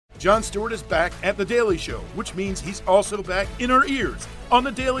Jon Stewart is back at The Daily Show, which means he's also back in our ears on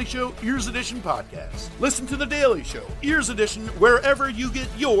The Daily Show Ears Edition podcast. Listen to The Daily Show Ears Edition wherever you get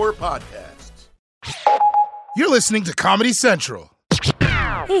your podcasts. You're listening to Comedy Central.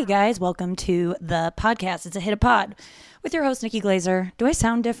 Hey guys, welcome to the podcast. It's a Hit a Pod with your host, Nikki Glazer. Do I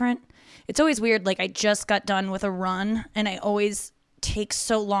sound different? It's always weird. Like, I just got done with a run and I always take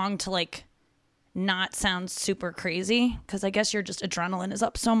so long to like not sound super crazy because I guess your just adrenaline is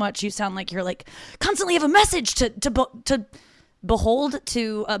up so much. You sound like you're like constantly have a message to behold,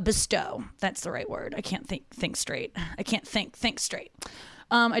 to bestow. That's the right word. I can't think straight. I can't think straight.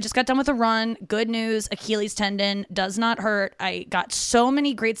 I just got done with a run. Good news. Achilles tendon does not hurt. I got so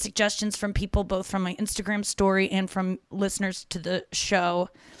many great suggestions from people, both from my Instagram story and from listeners to the show.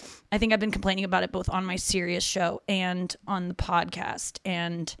 I think I've been complaining about it both on my serious show and on the podcast.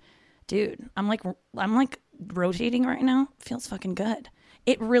 And dude, I'm like rotating right now. Feels fucking good.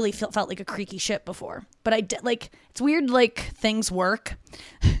 It really felt like a creaky ship before, but I did like, it's weird. Like things work.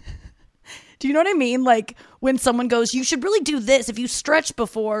 Do you know what I mean? Like when someone goes, you should really do this. If you stretch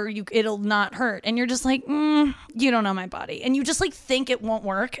before it'll not hurt. And you're just like, you don't know my body. And you just like think it won't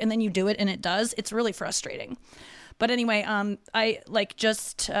work. And then you do it and it does. It's really frustrating. But anyway, I like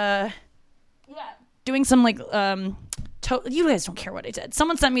just, doing some like, you guys don't care what I did.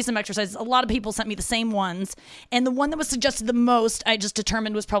 Someone sent me some exercises. A lot of people sent me the same ones. And the one that was suggested the most, I just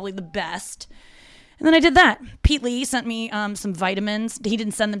determined was probably the best. And then I did that. Pete Lee sent me some vitamins. He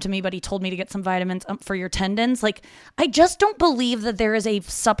didn't send them to me, but he told me to get some vitamins for your tendons. Like, I just don't believe that there is a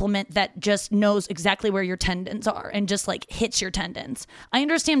supplement that just knows exactly where your tendons are and just like hits your tendons. I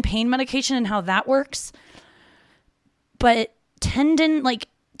understand pain medication and how that works, but tendon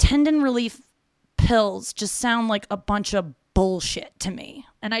relief pills just sound like a bunch of bullshit to me.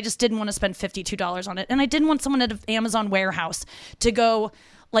 And I just didn't want to spend $52 on it. And I didn't want someone at an Amazon warehouse to go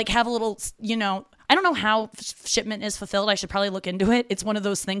like have a little, I don't know how shipment is fulfilled. I should probably look into it. It's one of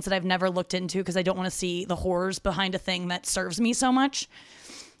those things that I've never looked into because I don't want to see the horrors behind a thing that serves me so much.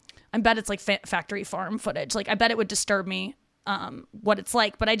 I bet it's like factory farm footage. Like I bet it would disturb me what it's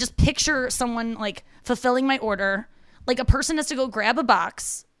like. But I just picture someone like fulfilling my order. Like a person has to go grab a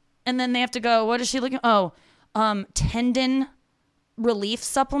box and then they have to go, what is she looking? Oh, tendon relief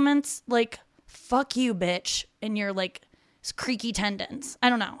supplements. Like, fuck you, bitch. And you're like creaky tendons. I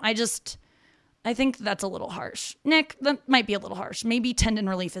don't know. I think that's a little harsh. Nick, that might be a little harsh. Maybe tendon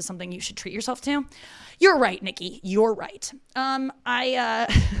relief is something you should treat yourself to. You're right, Nikki. You're right. But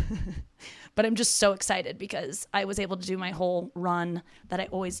I'm just so excited because I was able to do my whole run that I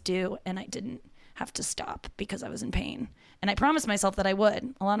always do, and I didn't have to stop because I was in pain. And I promised myself that I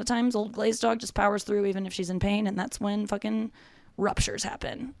would. A lot of times, old glazed dog just powers through even if she's in pain, and that's when fucking ruptures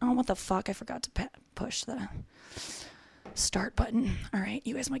happen. Oh, what the fuck? I forgot to push the start button. All right,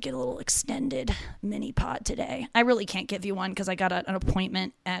 you guys might get a little extended mini pod today. I really can't give you one because I got an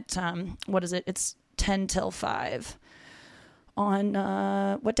appointment at what is it? It's 10 till 5 on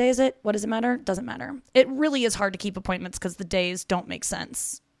what day is it? What does it matter? Doesn't matter. It really is hard to keep appointments because the days don't make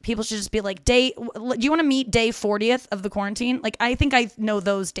sense. People should just be like, do you want to meet day 40th of the quarantine? Like, I think I know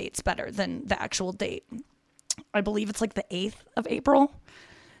those dates better than the actual date. I believe it's like the 8th of April.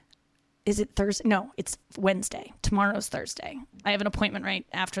 Is it Thursday? No, it's Wednesday. Tomorrow's Thursday. I have an appointment right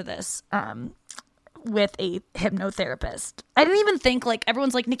after this with a hypnotherapist. I didn't even think, like,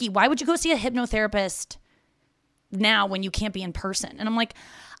 everyone's like, Nikki, why would you go see a hypnotherapist now when you can't be in person? And I'm like,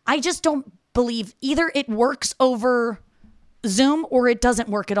 I just don't believe either it works over Zoom or it doesn't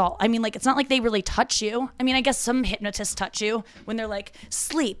work at all. I mean, like, it's not like they really touch you. I mean, I guess some hypnotists touch you when they're like,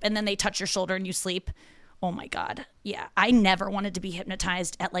 sleep, and then they touch your shoulder and you sleep. Oh my God. Yeah. I never wanted to be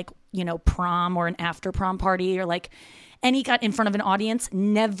hypnotized at like, prom or an after prom party or like any got in front of an audience.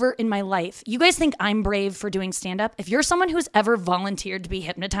 Never in my life. You guys think I'm brave for doing stand-up? If you're someone who's ever volunteered to be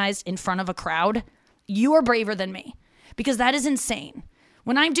hypnotized in front of a crowd, you are braver than me because that is insane.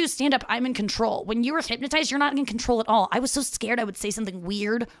 When I do stand-up, I'm in control. When you're hypnotized, you're not in control at all. I was so scared I would say something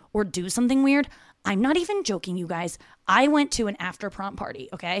weird or do something weird. I'm not even joking, you guys. I went to an after prom party,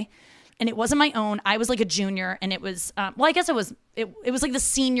 okay? And it wasn't my own. I was like a junior, and it was, I guess it was like the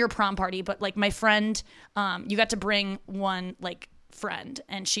senior prom party, but like my friend, you got to bring one like friend,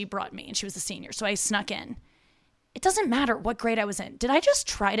 and she brought me, and she was a senior. So I snuck in. It doesn't matter what grade I was in. Did I just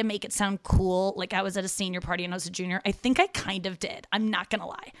try to make it sound cool like I was at a senior party and I was a junior? I think I kind of did. I'm not going to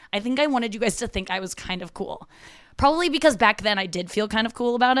lie. I think I wanted you guys to think I was kind of cool. Probably because back then I did feel kind of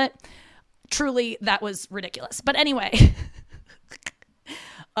cool about it. Truly, that was ridiculous. But anyway,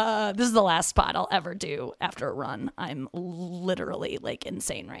 this is the last spot I'll ever do after a run. I'm literally like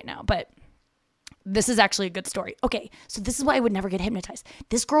insane right now. But This is actually a good story. Okay, so this is why I would never get hypnotized.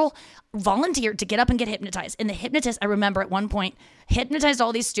 This girl volunteered to get up and get hypnotized. And the hypnotist, I remember at one point, hypnotized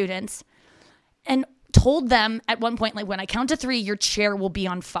all these students and told them at one point, like, when I count to 3, your chair will be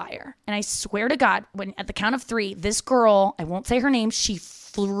on fire. And I swear to God, when at the count of 3, this girl, I won't say her name, she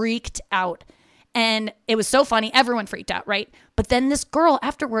freaked out. And it was so funny. Everyone freaked out, right? But then this girl,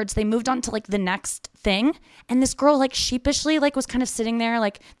 afterwards, they moved on to like the next thing. And this girl like sheepishly like was kind of sitting there,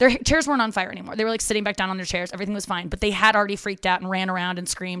 like their chairs weren't on fire anymore. They were like sitting back down on their chairs. Everything was fine. But they had already freaked out and ran around and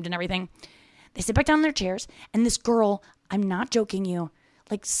screamed and everything. They sit back down on their chairs. And this girl, I'm not joking you,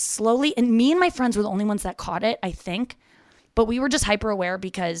 like slowly, and me and my friends were the only ones that caught it, I think. But we were just hyper aware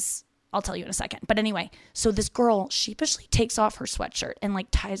because I'll tell you in a second. But anyway, so this girl sheepishly takes off her sweatshirt and like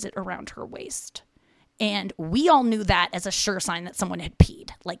ties it around her waist. And we all knew that as a sure sign that someone had peed.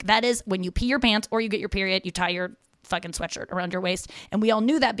 Like that is when you pee your pants or you get your period, you tie your fucking sweatshirt around your waist. And we all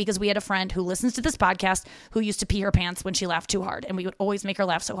knew that because we had a friend who listens to this podcast who used to pee her pants when she laughed too hard. And we would always make her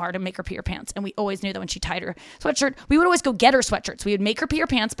laugh so hard and make her pee her pants. And we always knew that when she tied her sweatshirt, we would always go get her sweatshirts. We would make her pee her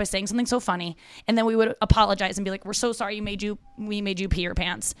pants by saying something so funny. And then we would apologize and be like, we're so sorry we made you pee your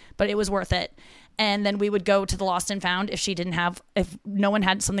pants, but it was worth it. And then we would go to the Lost and Found if no one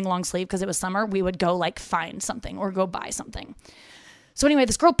had something long sleeve because it was summer, we would go like find something or go buy something. So anyway,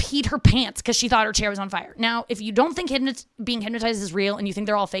 this girl peed her pants because she thought her chair was on fire. Now, if you don't think being hypnotized is real and you think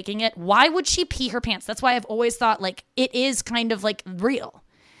they're all faking it, why would she pee her pants? That's why I've always thought like it is kind of like real.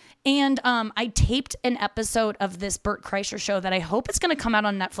 And I taped an episode of this Bert Kreischer show that I hope it's going to come out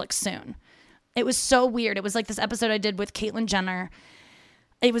on Netflix soon. It was so weird. It was like this episode I did with Caitlyn Jenner.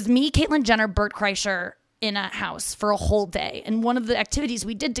 It was me, Caitlyn Jenner, Bert Kreischer in a house for a whole day. And one of the activities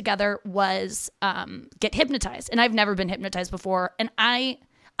we did together was get hypnotized. And I've never been hypnotized before. And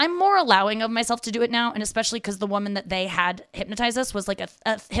I'm more allowing of myself to do it now. And especially because the woman that they had hypnotize us was like a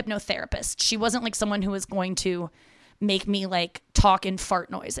hypnotherapist. She wasn't like someone who was going to make me like talk in fart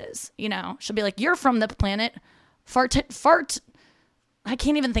noises. You know, she'll be like, you're from the planet fart. I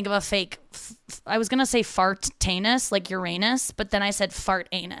can't even think of a fake. I was going to say fart-tanus, like Uranus, but then I said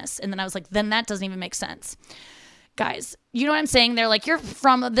fart-anus. And then I was like, then that doesn't even make sense. Guys, you know what I'm saying? They're like, you're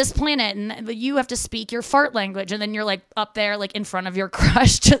from this planet and you have to speak your fart language. And then you're like up there, like in front of your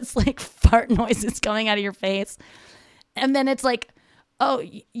crush, just like fart noises coming out of your face. And then it's like, oh,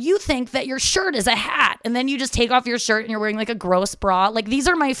 you think that your shirt is a hat. And then you just take off your shirt and you're wearing like a gross bra. Like these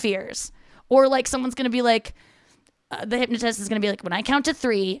are my fears. Or like someone's going to be like, the hypnotist is going to be like, when I count to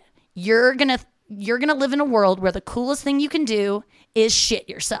 3, you're going to live in a world where the coolest thing you can do is shit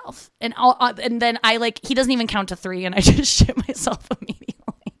yourself. And then I like, he doesn't even count to 3 and I just shit myself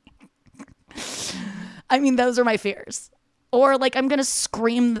immediately. I mean, those are my fears. Or like, I'm going to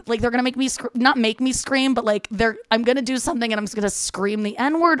scream, like they're going to make me, not make me scream, but like I'm going to do something and I'm just going to scream the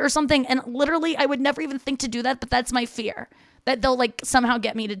N-word or something. And literally I would never even think to do that, but that's my fear, that they'll like somehow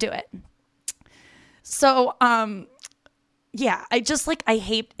get me to do it. So, yeah, I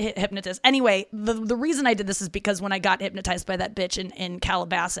hate hypnotists. Anyway, the reason I did this is because when I got hypnotized by that bitch in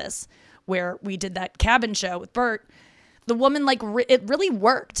Calabasas, where we did that cabin show with Bert, the woman, like, it really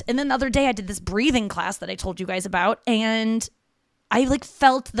worked. And then the other day I did this breathing class that I told you guys about, and I, like,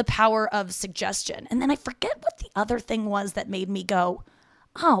 felt the power of suggestion. And then I forget what the other thing was that made me go,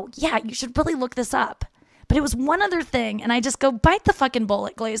 oh, yeah, you should really look this up. But it was one other thing, and I just go, bite the fucking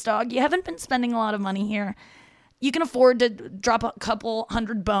bullet, Glazed Dog. You haven't been spending a lot of money here. You can afford to drop a couple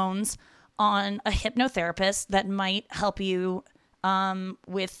 $100 bones on a hypnotherapist that might help you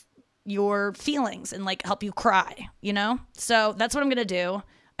with your feelings and like help you cry, you know? So that's what I'm going to do. I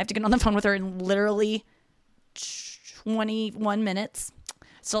have to get on the phone with her in literally 21 minutes.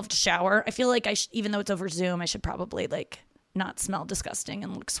 Still have to shower. I feel like even though it's over Zoom, I should probably like not smell disgusting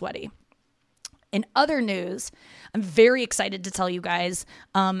and look sweaty. In other news, I'm very excited to tell you guys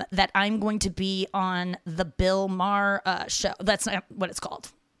that I'm going to be on the Bill Maher show. That's not what it's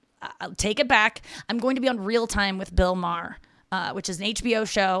called. I'll take it back. I'm going to be on Real Time with Bill Maher, which is an HBO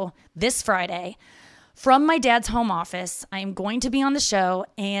show this Friday. From my dad's home office, I am going to be on the show,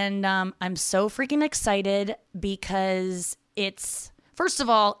 and I'm so freaking excited because first of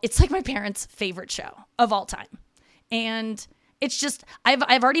all, it's like my parents' favorite show of all time. And it's just, I've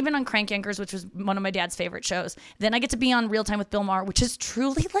already been on Crank Yankers, which was one of my dad's favorite shows. Then I get to be on Real Time with Bill Maher, which is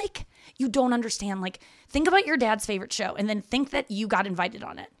truly like, you don't understand. Like, think about your dad's favorite show and then think that you got invited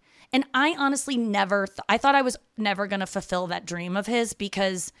on it. And I honestly I thought I was never going to fulfill that dream of his,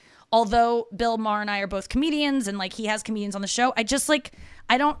 because although Bill Maher and I are both comedians and like he has comedians on the show,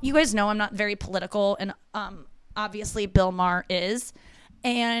 you guys know I'm not very political, and obviously Bill Maher is.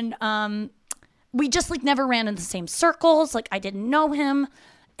 And we just like never ran in the same circles. Like I didn't know him.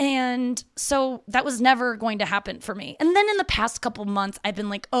 And so that was never going to happen for me. And then in the past couple months, I've been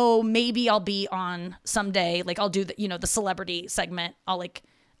like, oh, maybe I'll be on someday. Like I'll do the celebrity segment.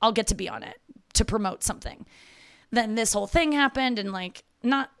 I'll get to be on it to promote something. Then this whole thing happened, and like,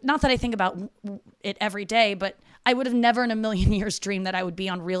 not that I think about it every day, but I would have never in a million years dreamed that I would be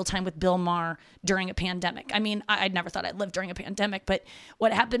on Real Time with Bill Maher during a pandemic. I mean, I'd never thought I'd live during a pandemic, but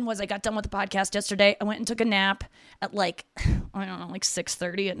what happened was I got done with the podcast yesterday. I went and took a nap at like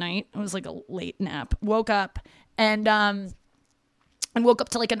 6:30 at night. It was like a late nap. Woke up and woke up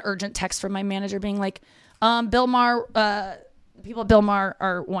to like an urgent text from my manager being like, Bill Maher, people at Bill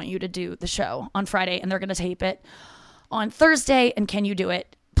Maher want you to do the show on Friday, and they're going to tape it on Thursday. And can you do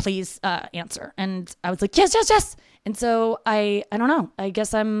it? Please answer. And I was like, yes. And so I don't know. I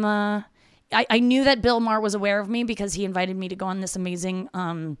guess I knew that Bill Maher was aware of me because he invited me to go on this amazing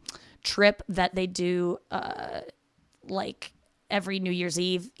trip that they do like every New Year's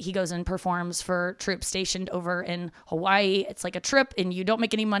Eve. He goes and performs for troops stationed over in Hawaii. It's like a trip, and you don't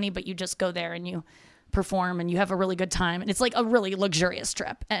make any money, but you just go there and you perform and you have a really good time. And it's like a really luxurious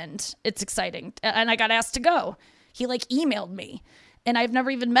trip, and it's exciting. And I got asked to go. He like emailed me, and I've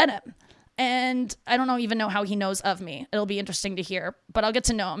never even met him. And I don't even know how he knows of me. It'll be interesting to hear, but I'll get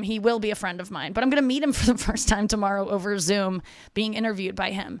to know him. He will be a friend of mine, but I'm going to meet him for the first time tomorrow over Zoom, being interviewed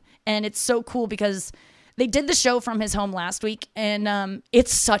by him. And it's so cool because they did the show from his home last week, and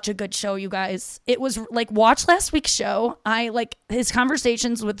it's such a good show, you guys. It was like, watch last week's show. I like his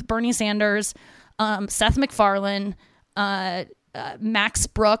conversations with Bernie Sanders, Seth MacFarlane, Max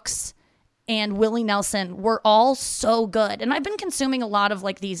Brooks, and Willie Nelson were all so good. And I've been consuming a lot of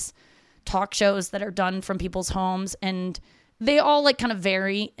like these talk shows that are done from people's homes, and they all like kind of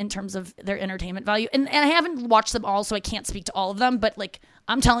vary in terms of their entertainment value. And I haven't watched them all, so I can't speak to all of them, but like,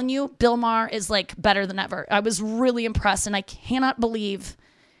 I'm telling you, Bill Maher is like better than ever. I was really impressed, and I cannot believe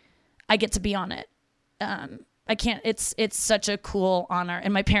I get to be on it. I can't, it's such a cool honor,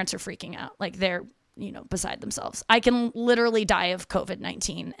 and my parents are freaking out. Like they're, beside themselves. I can literally die of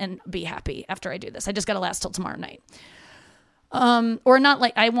COVID-19 and be happy after I do this. I just got to last till tomorrow night. Or not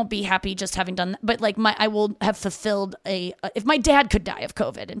like, I won't be happy just having done that, but like I will have fulfilled if my dad could die of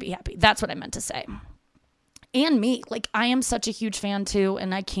COVID and be happy. That's what I meant to say. And me, like I am such a huge fan too.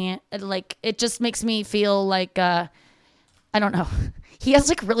 And I can't like, it just makes me feel like, I don't know. He has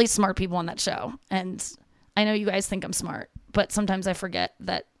like really smart people on that show. And I know you guys think I'm smart, but sometimes I forget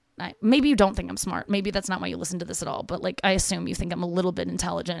that maybe you don't think I'm smart. Maybe that's not why you listen to this at all. But like, I assume you think I'm a little bit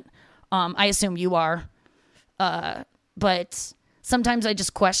intelligent. I assume you are. But sometimes I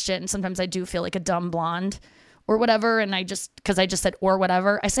just question. Sometimes I do feel like a dumb blonde or whatever. And because I just said or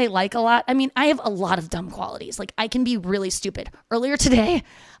whatever, I say like a lot. I mean, I have a lot of dumb qualities. Like I can be really stupid. Earlier today,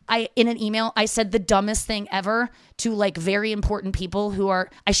 in an email, I said the dumbest thing ever to like very important people who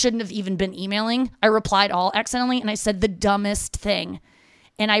I shouldn't have even been emailing. I replied all accidentally, and I said the dumbest thing.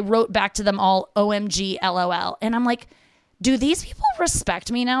 And I wrote back to them all, OMG, LOL. And I'm like, do these people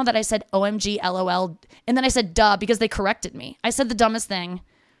respect me now that I said OMG, LOL? And then I said, duh, because they corrected me. I said the dumbest thing.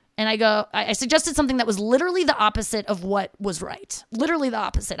 And I suggested something that was literally the opposite of what was right. Literally the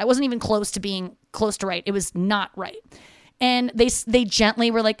opposite. I wasn't even close to being close to right. It was not right. And they gently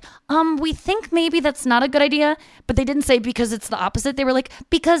were like, we think maybe that's not a good idea. But they didn't say because it's the opposite. They were like,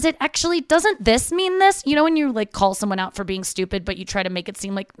 because it actually doesn't this mean this? You know, when you like call someone out for being stupid, but you try to make it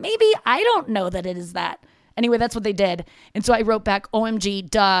seem like maybe I don't know that it is that. Anyway, that's what they did. And so I wrote back,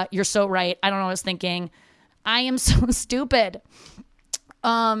 OMG, duh, you're so right. I don't know what I was thinking. I am so stupid.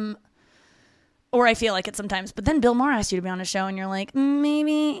 Or I feel like it sometimes. But then Bill Maher asked you to be on a show, and you're like,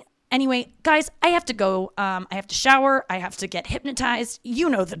 maybe. Anyway, guys, I have to go. I have to shower. I have to get hypnotized. You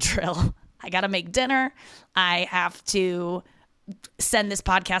know the drill. I got to make dinner. I have to send this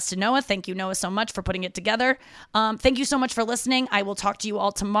podcast to Noah. Thank you, Noah, so much for putting it together. Thank you so much for listening. I will talk to you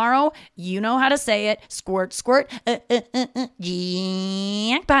all tomorrow. You know how to say it. Squirt, squirt.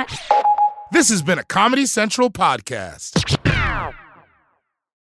 Jackpot. This has been a Comedy Central podcast.